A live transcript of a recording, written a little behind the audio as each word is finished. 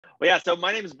Well, yeah, so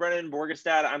my name is Brennan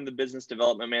Borgestad. I'm the business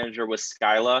development manager with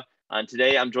Scylla.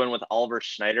 Today, I'm joined with Oliver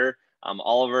Schneider.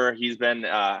 Oliver, he's been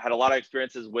had a lot of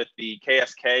experiences with the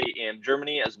KSK in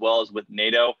Germany as well as with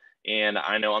NATO. And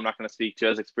I know I'm not going to speak to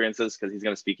his experiences because he's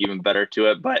going to speak even better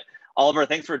to it. But Oliver,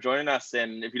 thanks for joining us.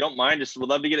 And if you don't mind, just would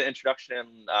love to get an introduction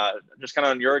and just kind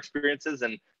of on your experiences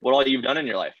and what all you've done in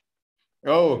your life.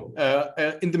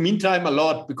 In the meantime, a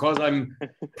lot, because I'm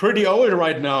pretty old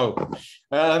right now.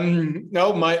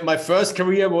 No, my first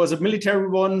career was a military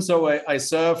one. So I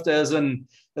served as an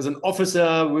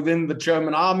officer within the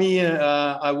German army.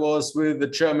 I was with the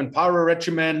German Power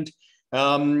Regiment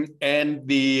and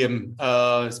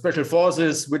the Special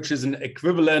Forces, which is an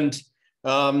equivalent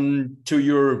to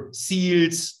your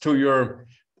SEALs, to your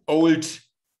old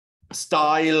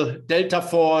style Delta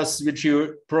Force, which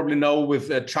you probably know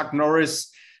with Chuck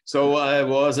Norris. So I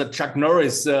was a Chuck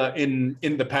Norris in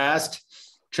the past,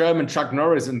 German Chuck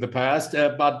Norris in the past,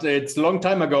 but it's a long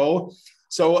time ago.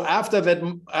 So after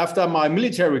my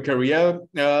military career,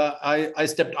 I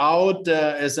stepped out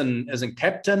as a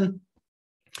captain.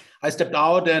 I stepped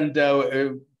out and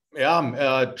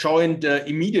joined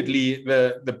immediately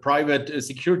the private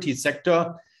security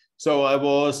sector. So I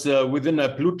was within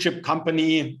a blue chip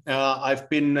company. I've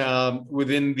been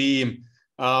within the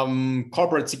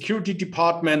corporate security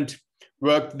department,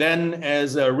 worked then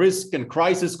as a risk and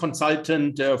crisis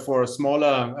consultant for a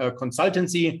smaller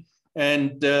consultancy.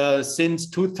 And since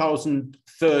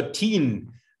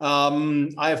 2013,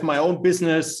 I have my own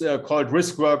business called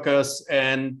RiskWorkers,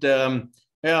 and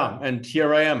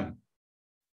here I am.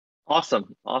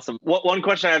 Awesome. One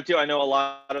question I have too, I know a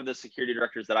lot of the security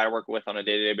directors that I work with on a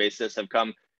day-to-day basis have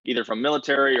come either from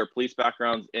military or police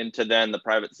backgrounds into then the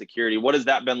private security. What has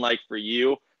that been like for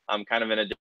you? Kind of in a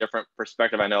different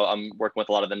perspective. I know I'm working with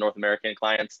a lot of the North American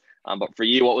clients, but for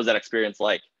you, what was that experience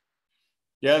like?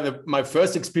 Yeah, my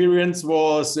first experience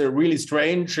was really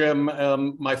strange.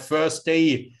 My first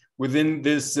day within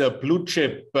this blue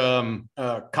chip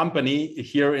company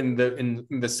here in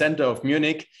the center of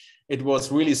Munich, it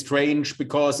was really strange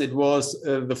because it was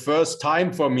the first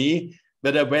time for me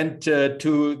that I went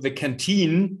to the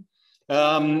canteen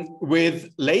with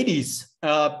ladies,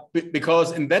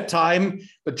 because in that time,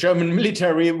 the German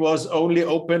military was only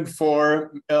open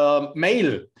for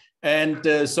male. And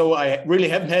so I really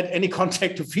haven't had any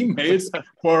contact to females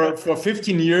for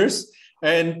 15 years.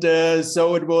 And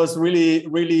so it was really,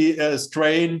 really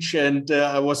strange. And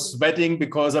I was sweating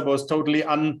because I was totally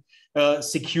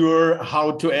secure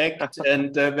how to act,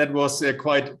 and that was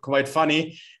quite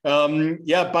funny.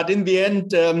 But in the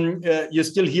end, you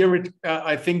still hear it,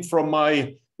 I think, from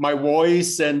my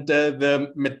voice and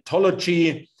the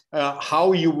methodology,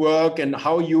 how you work and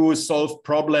how you solve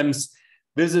problems.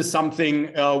 This is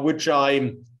something which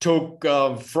I took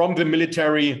from the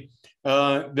military,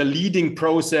 the leading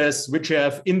process which I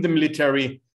have in the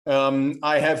military.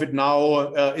 I have it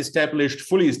now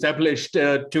fully established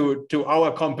to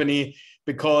our company,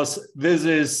 because this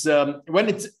is when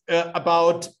it's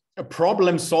about a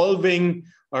problem solving,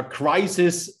 a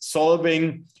crisis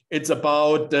solving, it's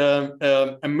about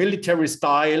a military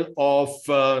style of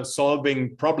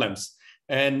solving problems.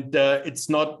 And it's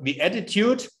not the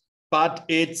attitude, but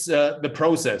it's the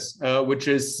process, which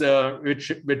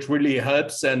really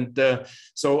helps. And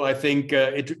so I think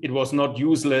it was not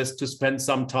useless to spend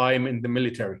some time in the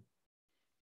military.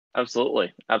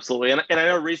 Absolutely. And I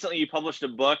know recently you published a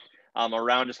book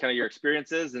around just kind of your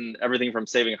experiences and everything from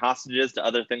saving hostages to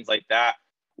other things like that.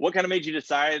 What kind of made you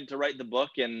decide to write the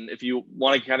book? And if you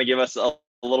want to kind of give us a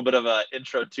little bit of an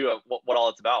intro to what all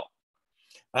it's about.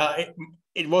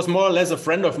 It was more or less a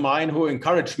friend of mine who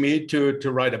encouraged me to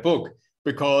write a book,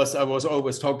 because I was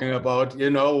always talking about,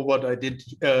 what I did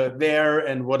there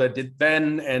and what I did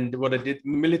then and what I did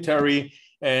in the military.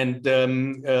 And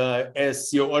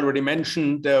as you already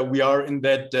mentioned, we are in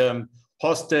that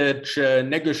hostage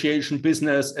negotiation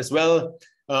business as well,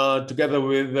 together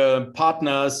with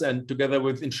partners and together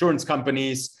with insurance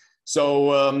companies.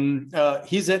 So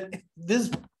he said, this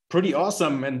is pretty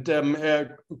awesome, and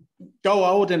go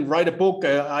out and write a book.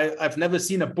 I've never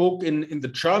seen a book in the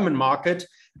German market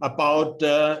about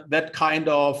that kind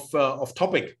of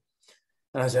topic.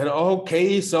 And I said,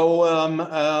 okay. So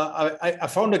I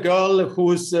found a girl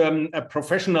who's a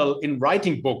professional in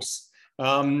writing books.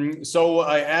 So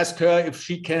I asked her if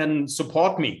she can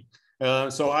support me.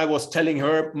 So I was telling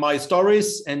her my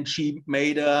stories, and she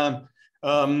made more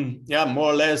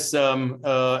or less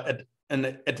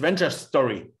an adventure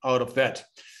story out of that.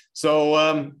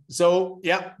 So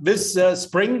this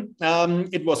spring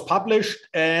it was published,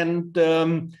 and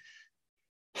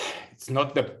it's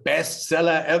not the best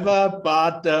seller ever,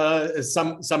 but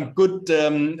some good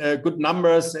good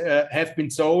numbers have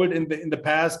been sold in the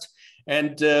past,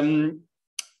 and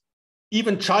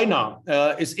even China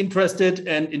is interested.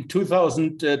 And in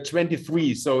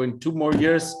 2023, so in 2 more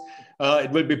years,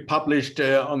 it will be published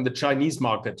on the Chinese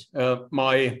market.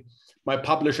 My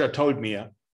publisher told me.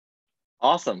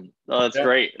 Awesome. Oh, that's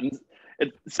great.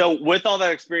 So with all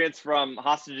that experience from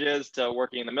hostages to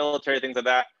working in the military, things like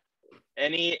that,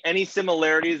 any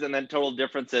similarities and then total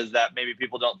differences that maybe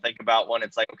people don't think about when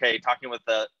it's like, okay, talking with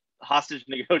the hostage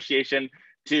negotiation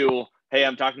to, hey,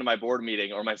 I'm talking to my board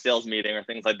meeting or my sales meeting or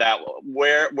things like that.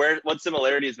 What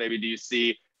similarities maybe do you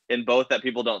see in both that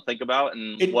people don't think about,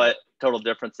 and what total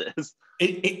difference is?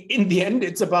 In the end,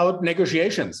 it's about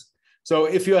negotiations. So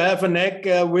if you have a neck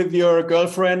with your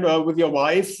girlfriend or with your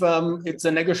wife, it's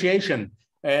a negotiation.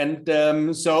 And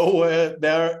so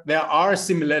there are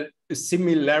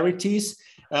similarities,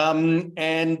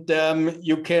 and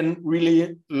you can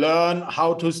really learn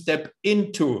how to step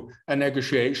into a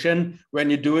negotiation when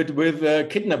you do it with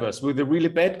kidnappers, with the really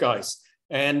bad guys.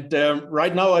 And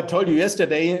right now, I told you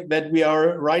yesterday that we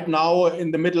are right now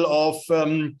in the middle of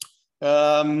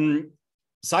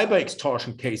cyber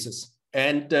extortion cases.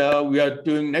 And we are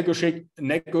doing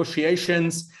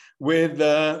negotiations with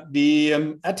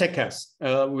the attackers,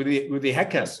 with the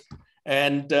hackers.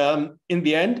 And in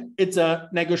the end, it's a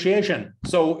negotiation.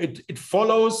 So it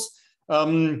follows,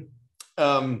 let's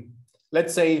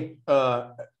say,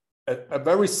 a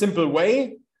very simple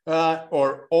way,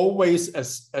 or always a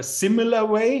similar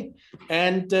way.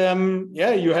 And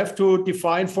yeah, you have to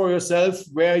define for yourself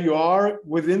where you are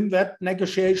within that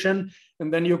negotiation. And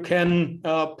then you can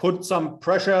put some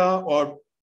pressure or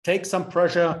take some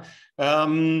pressure.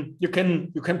 You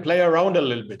can play around a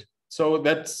little bit. So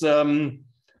that's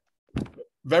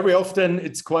very often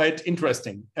it's quite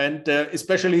interesting, and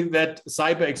especially that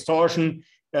cyber extortion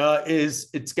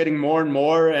it's getting more and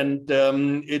more, and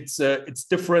it's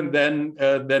different than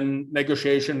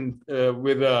negotiation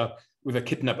with a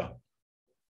kidnapper.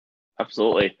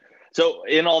 Absolutely. So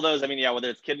in all those, I mean, yeah, whether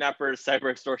it's kidnappers, cyber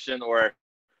extortion, or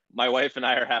my wife and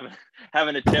I are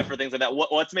having a tiff or things like that,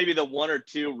 what's maybe the 1 or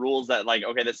 2 rules that, like,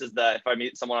 okay, this is if I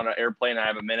meet someone on an airplane, I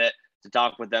have a minute to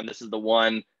talk with them, this is the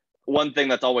one thing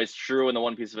that's always true, and the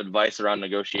one piece of advice around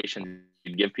negotiation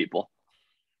you'd give people?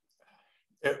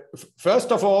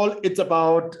 First of all, it's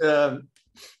about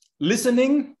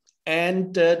listening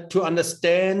and to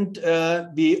understand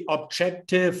the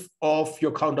objective of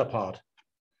your counterpart.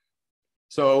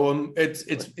 So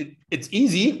it's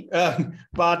easy,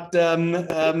 but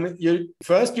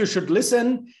you should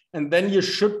listen, and then you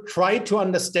should try to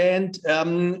understand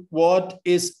what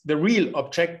is the real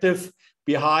objective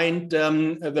behind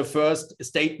the first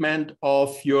statement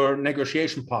of your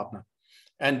negotiation partner.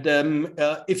 And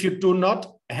if you do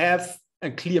not have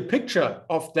a clear picture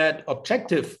of that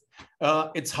objective,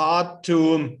 it's hard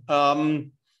to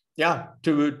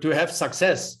have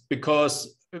success,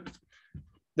 because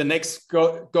the next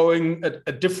going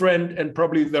a different and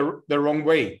probably the wrong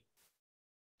way.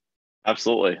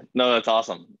 Absolutely. No, that's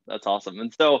awesome. That's awesome.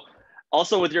 And so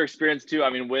also with your experience too, I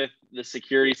mean, with the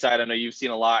security side, I know you've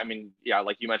seen a lot. I mean, yeah,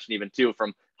 like you mentioned, even too,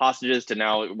 from hostages to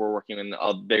now we're working in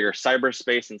a bigger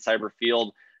cyberspace and cyber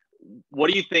field.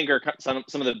 What do you think are some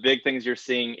of the big things you're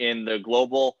seeing in the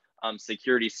global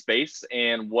security space,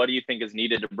 and what do you think is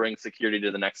needed to bring security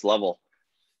to the next level?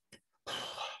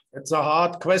 It's a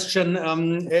hard question.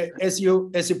 As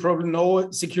you probably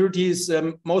know, security is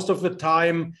most of the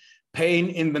time pain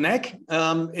in the neck.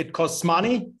 It costs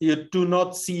money. You do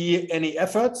not see any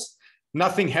efforts.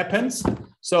 Nothing happens.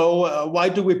 So why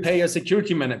do we pay a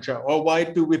security manager, or why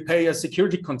do we pay a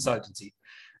security consultancy?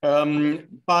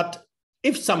 But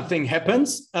if something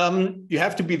happens, you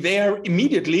have to be there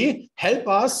immediately, help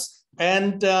us,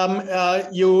 and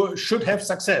you should have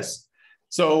success.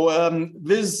 So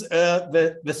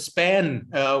the span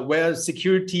where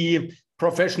security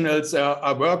professionals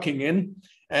are working in.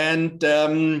 And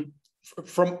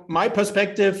from my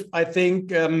perspective, I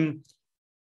think,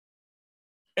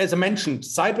 as I mentioned,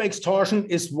 cyber extortion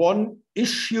is one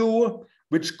issue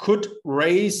which could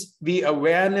raise the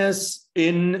awareness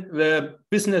in the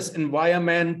business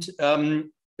environment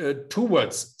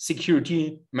towards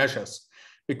security measures,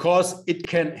 because it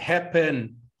can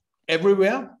happen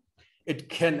everywhere. It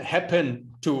can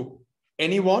happen to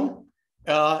anyone,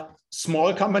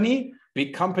 small company,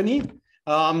 big company.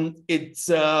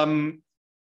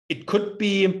 It could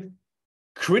be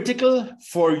critical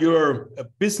for your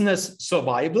business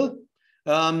survival,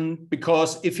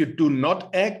 because if you do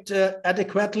not act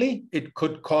adequately, it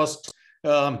could cost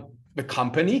the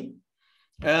company.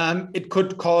 It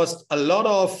could cost a lot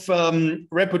of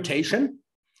reputation,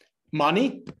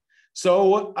 money.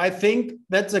 So I think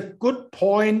that's a good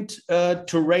point to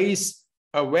raise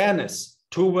awareness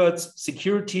towards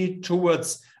security,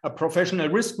 towards a professional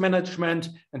risk management,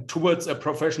 and towards a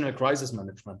professional crisis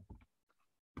management.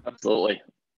 Absolutely.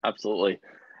 Absolutely.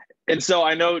 And so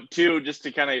I know too, just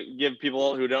to kind of give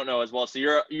people who don't know as well. So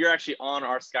you're actually on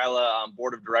our Scylla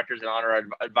board of directors and on our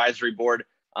advisory board,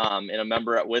 and a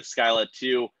member with Scylla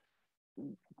too.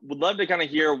 Would love to kind of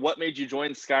hear what made you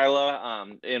join Scylla,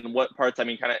 and what parts, I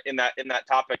mean, kind of in that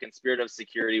topic and spirit of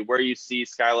security, where you see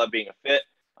Scylla being a fit,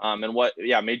 and what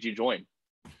made you join.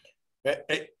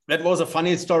 That was a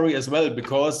funny story as well,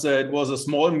 because it was a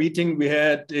small meeting we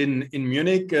had in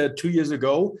Munich 2 years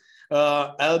ago.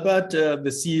 Albert,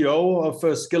 the CEO of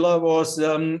Scylla, was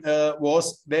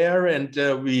there, and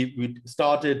we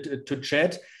started to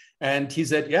chat. And he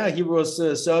said, yeah, he was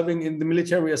serving in the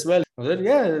military as well. I said,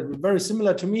 yeah, very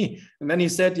similar to me. And then he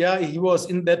said, yeah, he was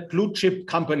in that blue chip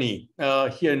company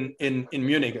here in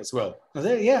Munich as well. I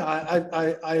said, yeah,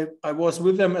 I was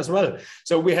with them as well.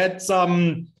 So we had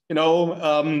some,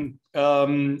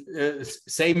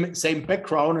 same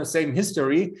background, same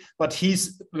history, but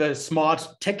he's the smart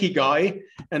techie guy,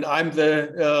 and I'm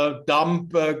the dumb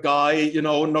guy,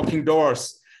 knocking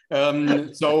doors,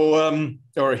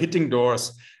 or hitting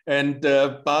doors. And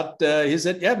but he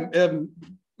said, yeah,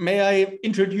 may I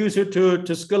introduce you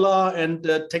to Scylla and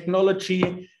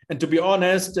technology? And to be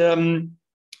honest, I'm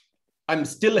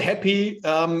still happy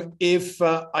if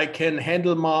I can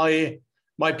handle my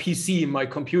PC, my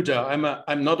computer. I'm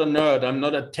not a nerd. I'm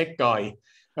not a tech guy.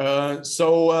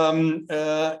 So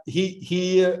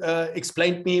he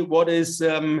explained me what is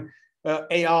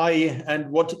AI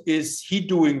and what is he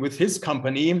doing with his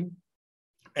company.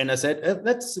 And I said,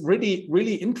 that's really,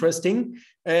 really interesting.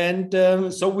 And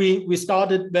so we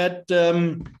started that,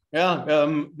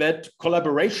 that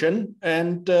collaboration.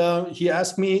 And he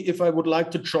asked me if I would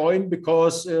like to join,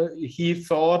 because he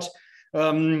thought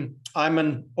I'm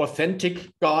an authentic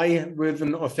guy with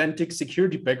an authentic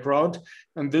security background.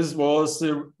 And this was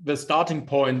the starting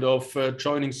point of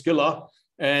joining Scylla.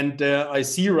 And I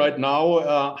see right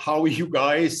now how you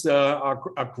guys are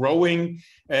growing,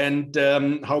 and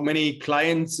how many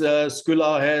clients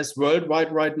Scylla has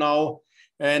worldwide right now.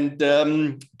 And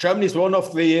Germany is one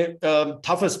of the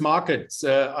toughest markets,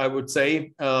 I would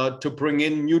say, to bring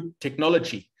in new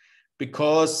technology,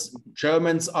 because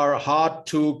Germans are hard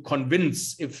to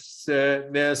convince if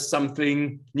there's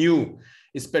something new,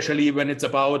 especially when it's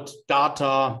about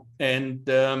data and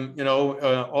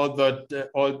all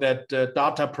that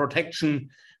data protection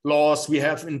laws we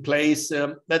have in place.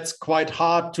 That's quite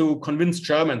hard to convince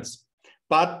Germans.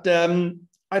 But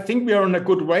I think we are on a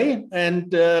good way.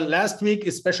 And last week,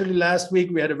 especially last week,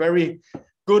 we had a very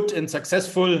good and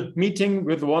successful meeting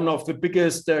with one of the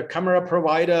biggest camera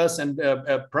providers and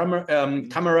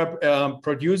camera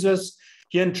producers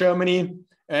here in Germany.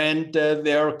 And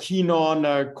they are keen on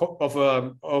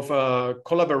of a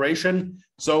collaboration.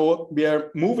 So we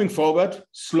are moving forward,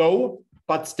 slow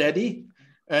but steady,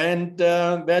 and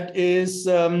that is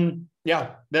the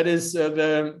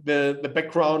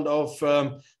background of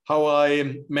how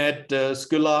I met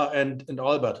Scylla and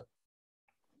Albert.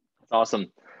 That's awesome.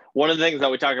 One of the things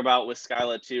that we talk about with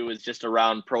Scylla too is just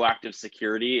around proactive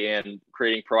security and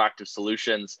creating proactive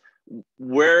solutions.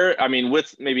 Where, I mean,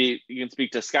 with, maybe you can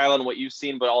speak to Scylla and what you've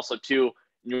seen, but also too,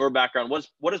 in your background, what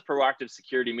does proactive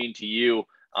security mean to you,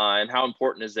 and how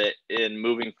important is it in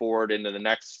moving forward into the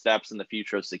next steps in the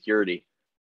future of security?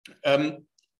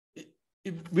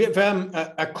 We have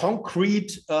a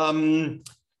concrete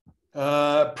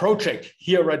project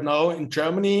here right now in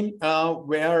Germany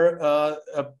where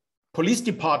a police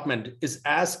department is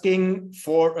asking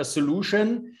for a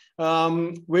solution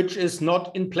which is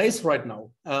not in place right now.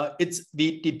 It's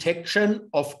the detection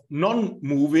of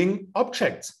non-moving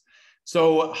objects.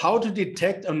 So how to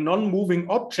detect a non-moving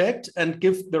object and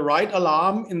give the right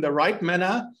alarm in the right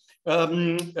manner,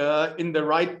 in the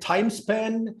right time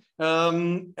span,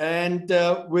 and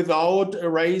without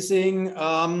raising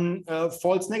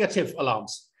false negative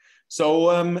alarms.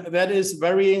 So that is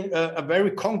a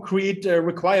very concrete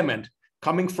requirement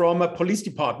coming from a police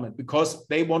department, because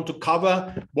they want to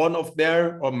cover one of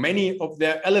their or many of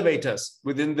their elevators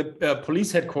within the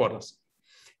police headquarters.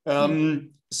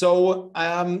 So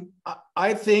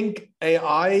I think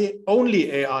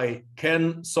only AI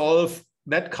can solve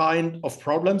that kind of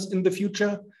problems in the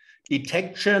future.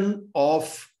 Detection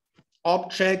of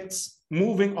objects,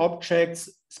 moving objects,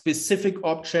 specific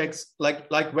objects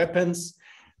like weapons.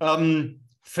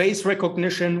 face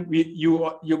recognition,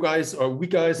 you guys or we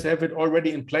guys have it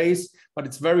already in place, but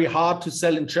it's very hard to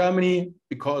sell in Germany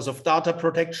because of data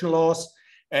protection laws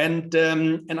and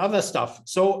other stuff.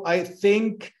 So I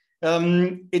think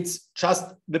it's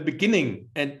just the beginning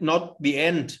and not the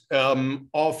end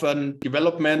of a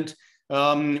development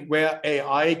where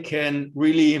AI can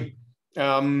really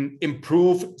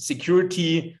improve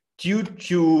security due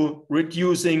to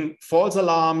reducing false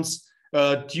alarms,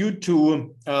 due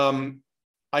to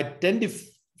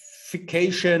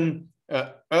identification,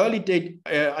 early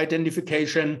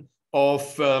identification of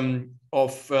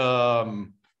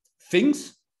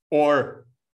things or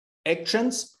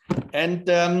actions. And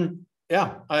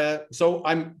so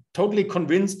I'm totally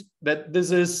convinced that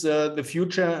this is the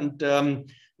future, and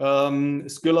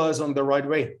Scylla is on the right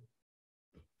way.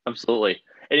 Absolutely.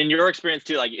 And in your experience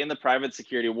too, like in the private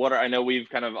security, I know we've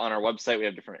kind of on our website, we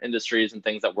have different industries and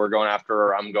things that we're going after,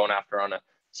 or I'm going after on a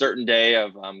certain day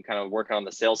of kind of working on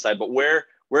the sales side. But where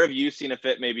have you seen a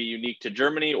fit maybe unique to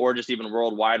Germany or just even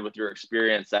worldwide with your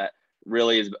experience that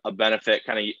really is a benefit,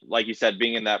 kind of like you said,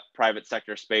 being in that private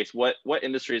sector space? What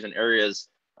industries and areas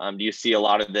do you see a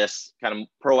lot of this kind of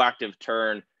proactive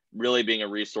turn really being a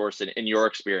resource in your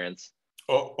experience?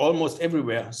 Almost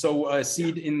everywhere. So I see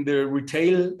it in the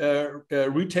retail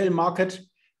market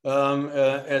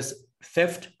as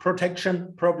theft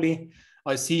protection, probably.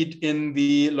 I see it in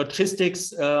the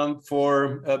logistics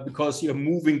because you're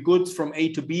moving goods from A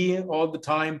to B all the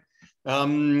time.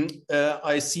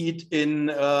 I see it in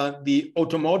the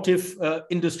automotive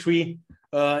industry.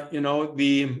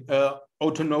 The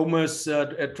autonomous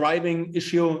driving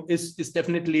issue is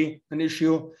definitely an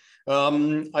issue.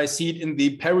 I see it in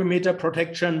the perimeter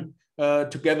protection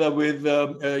together with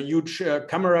huge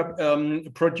camera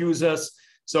producers.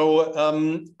 So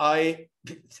I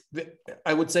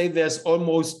would say there's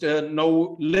almost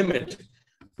no limit.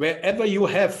 Wherever you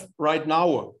have right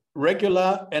now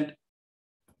regular and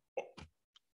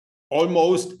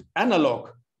almost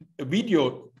analog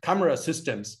video camera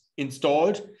systems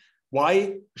installed,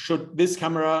 why should this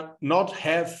camera not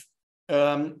have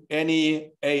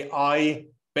any AI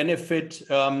benefit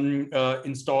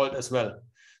installed as well?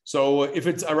 So if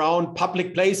it's around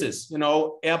public places,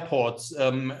 airports,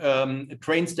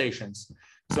 train stations.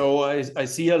 So I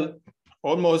see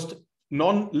almost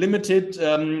non-limited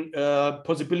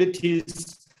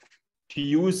possibilities to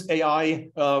use AI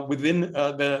within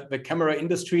the camera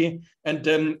industry. And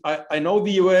I know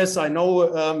the US, I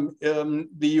know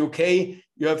the UK.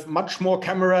 You have much more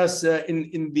cameras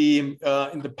in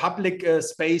the public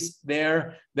space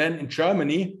there than in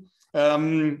Germany.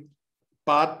 Cameras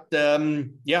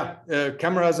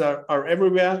are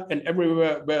everywhere, and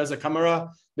everywhere there's a camera,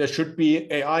 there should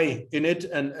be AI in it.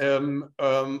 And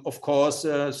of course,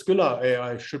 Scylla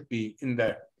AI should be in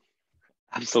there.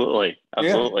 Absolutely.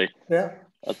 Yeah.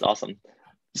 That's awesome.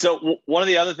 So one of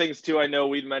the other things too, I know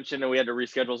we'd mentioned, and we had to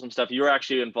reschedule some stuff. You were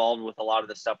actually involved with a lot of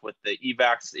the stuff with the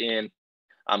evacs in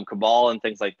Cabal and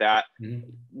things like that. Mm-hmm.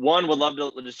 One, would love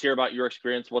to just hear about your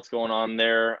experience, what's going on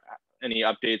there, any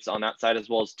updates on that side, as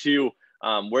well as two,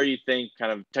 where you think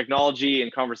kind of technology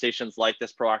and conversations like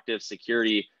this proactive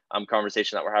security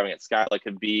conversation that we're having at Scylla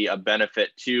could be a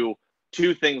benefit to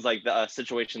things like the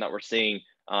situation that we're seeing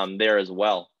there as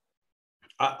well.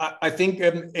 I think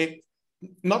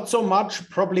not so much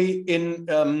probably in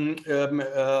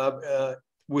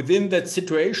within that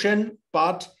situation,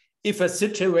 but if a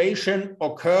situation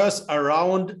occurs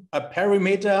around a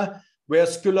perimeter where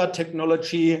Scylla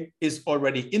technology is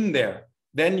already in there,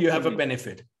 then you have a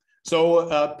benefit.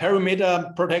 So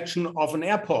perimeter protection of an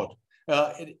airport,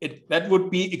 that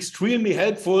would be extremely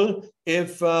helpful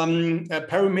if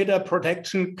perimeter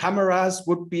protection cameras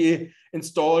would be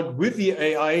installed with the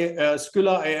AI,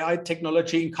 Scylla AI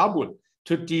technology in Kabul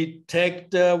to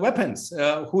detect weapons,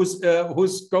 who's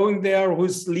going there,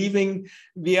 who's leaving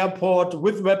the airport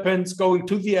with weapons, going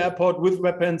to the airport with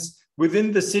weapons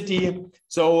within the city.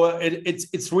 So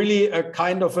it's really a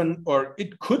kind of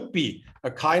it could be a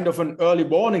kind of an early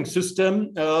warning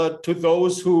system to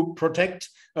those who protect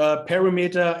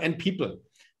perimeter and people.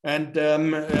 And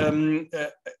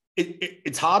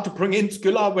it's hard to bring in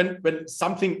Scylla when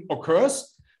something occurs.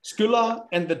 Scylla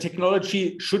and the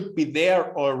technology should be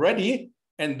there already,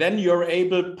 and then you're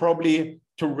able probably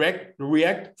to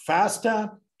react faster,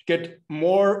 get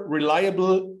more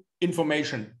reliable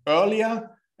information earlier,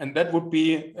 and that would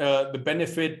be the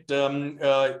benefit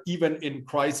even in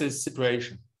crisis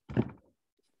situation.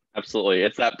 Absolutely,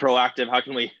 it's that proactive. How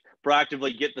can we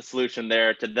proactively get the solution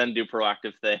there to then do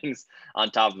proactive things on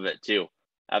top of it too?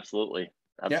 Absolutely.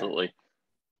 Yeah.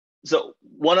 So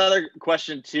one other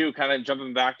question too, kind of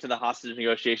jumping back to the hostage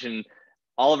negotiation,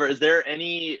 Oliver, is there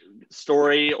any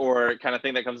story or kind of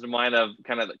thing that comes to mind of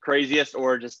kind of the craziest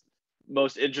or just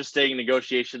most interesting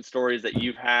negotiation stories that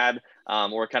you've had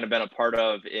or kind of been a part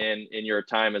of in your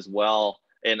time as well?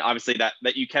 And obviously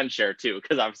that you can share too,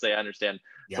 because obviously I understand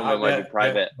some of it might be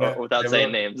private or without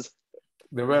saying names.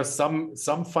 There were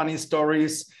some funny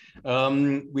stories.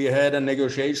 We had a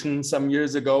negotiation some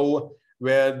years ago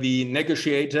where the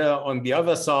negotiator on the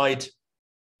other side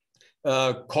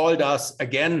called us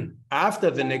again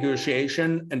after the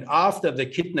negotiation and after the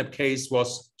kidnap case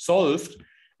was solved.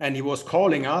 And he was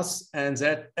calling us and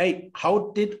said, "Hey,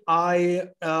 how did I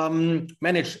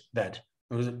manage that?"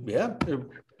 I was, "Yeah,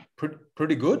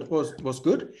 pretty good, was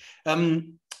good.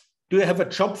 Do you have a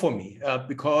job for me?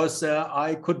 Because I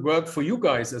could work for you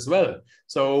guys as well."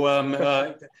 So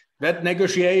that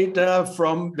negotiator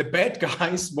from the bad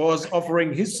guys was offering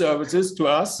his services to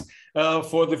us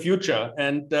for the future.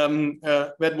 And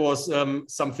that was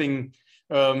something,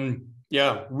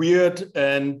 weird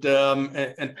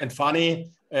and funny.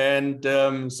 And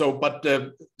but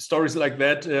stories like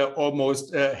that almost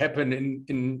happen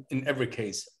in every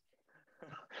case.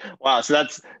 Wow. So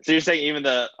you're saying even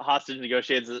the hostage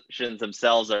negotiations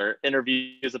themselves are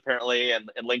interviews apparently and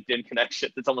LinkedIn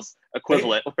connections. It's almost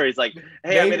equivalent where he's like,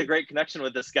 "Hey, I made a great connection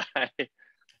with this guy."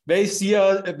 They see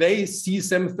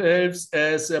themselves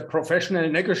as professional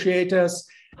negotiators.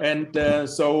 And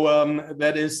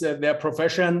that is their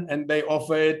profession, and they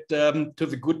offer it to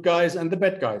the good guys and the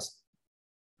bad guys.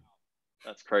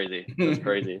 That's crazy. That's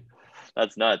crazy.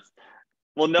 That's nuts.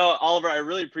 Well, no, Oliver, I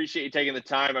really appreciate you taking the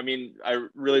time. I mean, I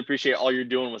really appreciate all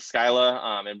you're doing with Scylla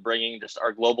and bringing just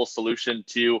our global solution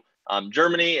to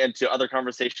Germany and to other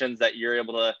conversations that you're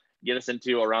able to get us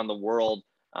into around the world.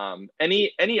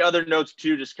 Any other notes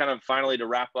too, just kind of finally to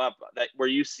wrap up, that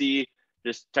where you see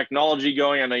just technology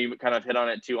going? I know you kind of hit on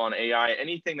it too on AI.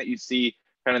 Anything that you see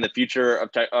kind of the future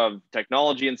of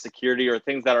technology and security, or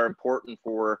things that are important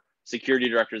for security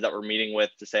directors that we're meeting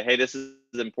with to say, hey, this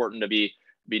is important to be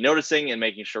noticing and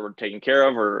making sure we're taking care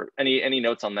of, or any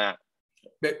notes on that?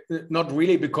 Not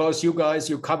really, because you guys,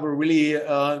 you cover really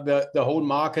the whole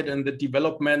market and the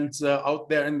developments out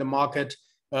there in the market.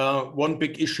 One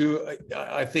big issue,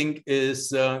 I think, is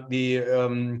the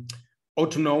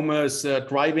autonomous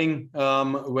driving,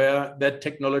 where that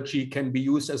technology can be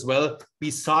used as well,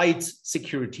 besides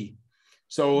security.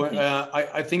 So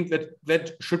I think that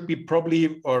should be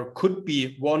probably, or could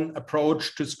be, one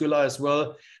approach to Scylla as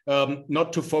well,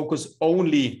 not to focus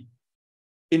only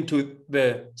into the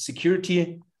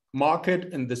security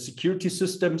market and the security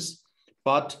systems,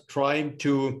 but trying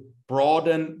to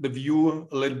broaden the view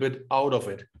a little bit out of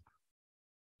it.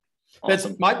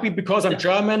 Awesome. That might be because I'm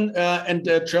German, and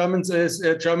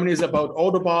Germany is about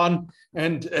Autobahn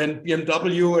and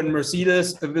BMW and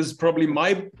Mercedes. This is probably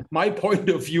my point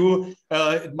of view.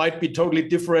 It might be totally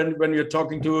different when you're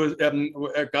talking to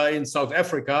a guy in South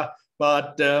Africa.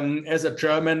 But as a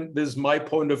German, this is my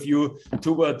point of view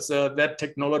towards that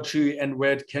technology and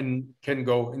where it can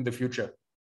go in the future.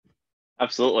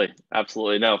 Absolutely,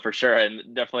 no, for sure,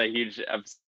 and definitely a huge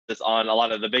emphasis on a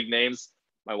lot of the big names.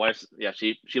 My wife,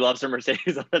 she loves her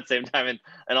Mercedes at the same time,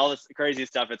 and all this crazy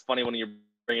stuff. It's funny when you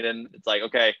bring it in. It's like,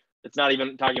 okay, it's not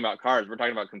even talking about cars. We're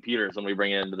talking about computers when we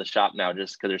bring it into the shop now,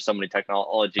 just because there's so many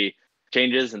technology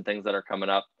changes and things that are coming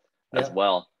up as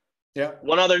well. Yeah.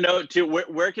 One other note too,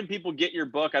 where can people get your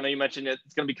book? I know you mentioned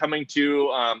it's going to be coming to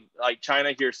like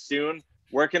China here soon.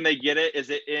 Where can they get it?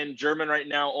 Is it in German right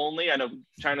now only? I know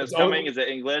China's coming. Is it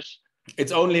English?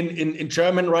 It's only in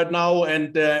German right now,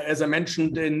 and as I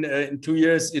mentioned, in 2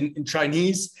 years in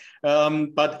Chinese.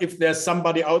 But if there's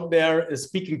somebody out there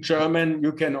speaking German,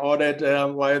 you can order it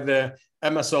via the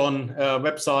Amazon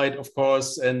website, of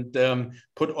course, and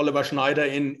put Oliver Schneider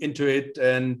into it,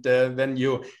 and then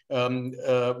you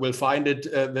will find it.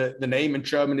 The name in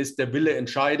German is Der Wille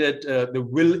entscheidet. The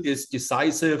will is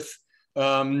decisive.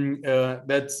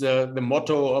 That's the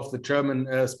motto of the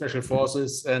German Special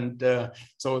Forces, and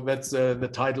so that's the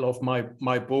title of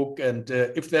my book. And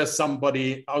if there's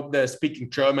somebody out there speaking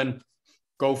German,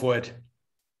 go for it.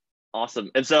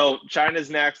 Awesome. And so China's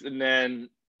next, and then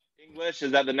English,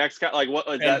 is that the next? Like, what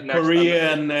is that next?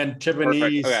 Korean and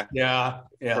Japanese. Okay. Yeah.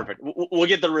 Perfect. We'll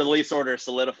get the release order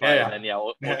solidified, and then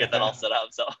we'll get that all set up.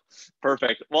 So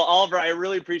perfect. Well, Oliver, I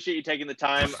really appreciate you taking the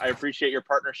time. I appreciate your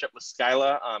partnership with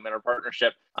Scylla and our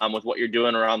partnership with what you're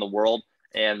doing around the world,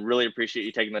 and really appreciate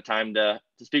you taking the time to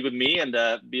speak with me and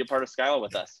be a part of Scylla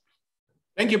with us.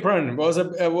 Thank you, Brennan.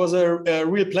 It was a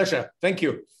real pleasure. Thank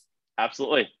you.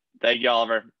 Absolutely. Thank you,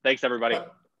 Oliver. Thanks, everybody.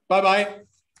 Bye-bye.